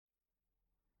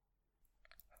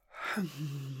Hey,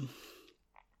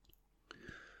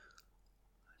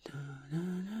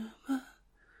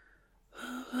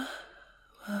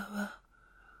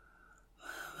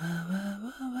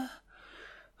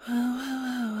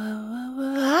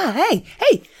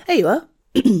 there you are.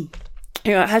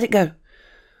 How'd it go?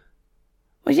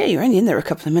 Well, yeah, you're only in there a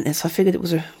couple of minutes. I figured it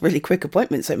was a really quick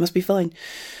appointment, so it must be fine.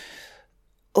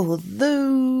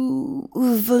 Although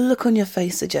the look on your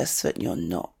face suggests that you're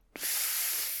not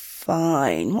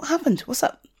fine. What happened? What's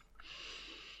up?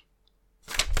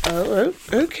 Oh,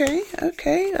 okay.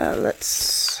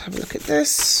 Let's have a look at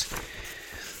this.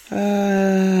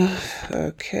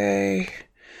 Okay.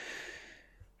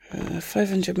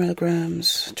 500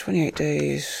 milligrams, 28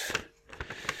 days,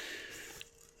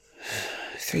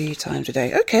 3 times a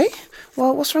day. Okay,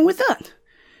 well, what's wrong with that?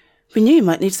 We knew you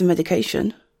might need some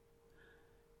medication.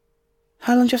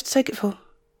 How long do you have to take it for?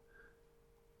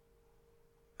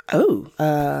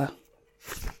 Oh,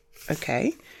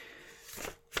 okay.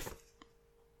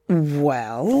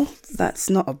 Well, that's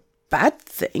not a bad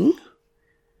thing.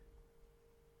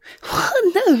 What?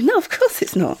 No, of course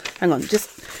it's not. Hang on,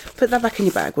 just put that back in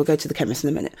your bag. We'll go to the chemist in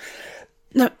a minute.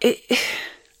 No,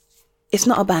 it's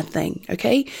not a bad thing,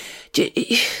 okay?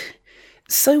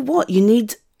 So what? You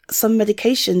need some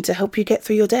medication to help you get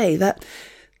through your day.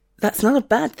 That's not a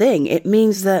bad thing. It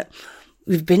means that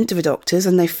we've been to the doctors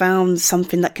and they found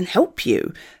something that can help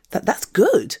you. That's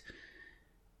good.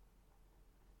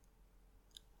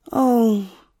 Oh.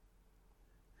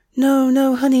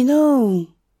 No, honey, no.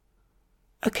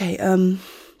 Okay,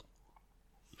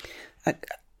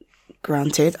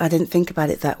 granted, I didn't think about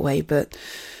it that way, but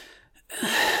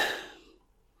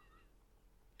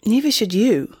neither should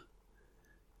you.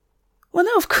 Well,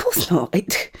 no, of course not.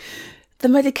 The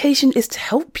medication is to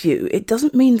help you. It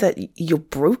doesn't mean that you're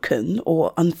broken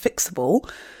or unfixable.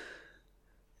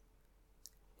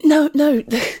 No,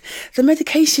 the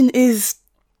medication is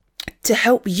to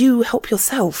help you help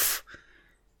yourself.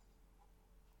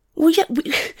 Well, yeah,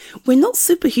 we're not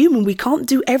superhuman. We can't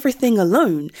do everything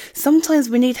alone. Sometimes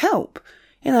we need help.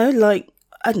 Like,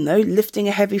 I don't know, lifting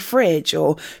a heavy fridge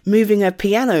or moving a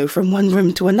piano from one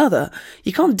room to another.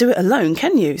 You can't do it alone,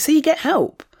 can you? So you get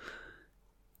help.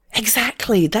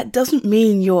 Exactly. That doesn't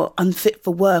mean you're unfit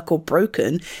for work or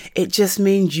broken. It just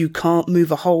means you can't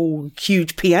move a whole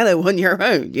huge piano on your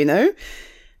own,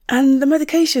 And the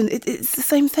medication, it's the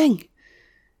same thing.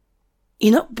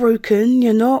 You're not broken.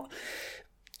 You're not,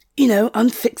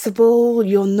 unfixable.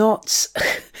 You're not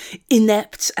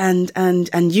inept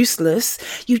and useless.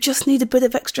 You just need a bit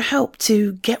of extra help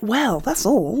to get well. That's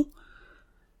all.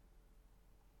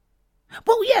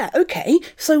 Well, yeah, okay.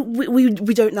 So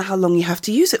we don't know how long you have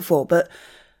to use it for, but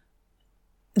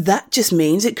that just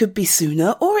means it could be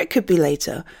sooner or it could be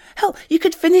later. Hell, you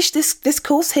could finish this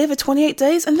course here for 28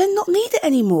 days and then not need it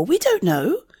anymore. We don't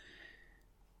know.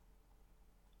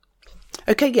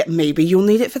 Okay, yeah, maybe you'll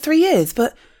need it for 3 years,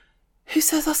 but who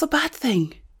says that's a bad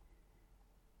thing?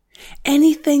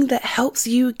 Anything that helps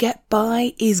you get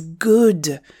by is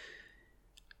good.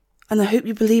 And I hope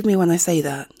you believe me when I say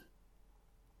that.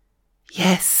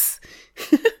 Yes.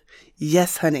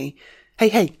 Yes, honey.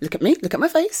 Hey, look at me. Look at my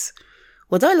face.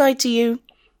 Would I lie to you?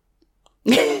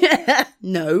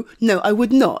 No, I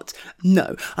would not.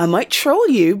 No, I might troll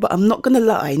you, but I'm not going to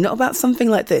lie. Not about something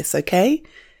like this, okay?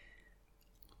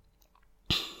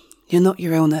 You're not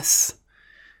your illness.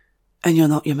 And you're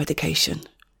not your medication.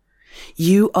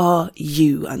 You are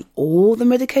you. And all the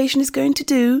medication is going to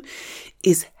do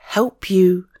is help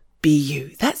you be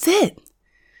you. That's it.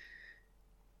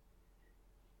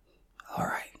 All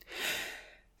right.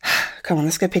 Come on,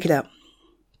 let's go pick it up.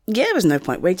 Yeah, there's no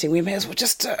point waiting. We may as well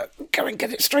just go and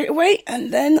get it straight away,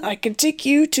 and then I can take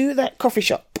you to that coffee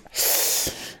shop.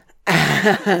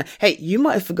 Hey, you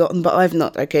might have forgotten, but I've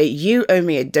not, okay? You owe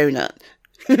me a donut.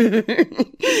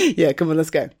 Yeah, come on, let's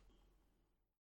go.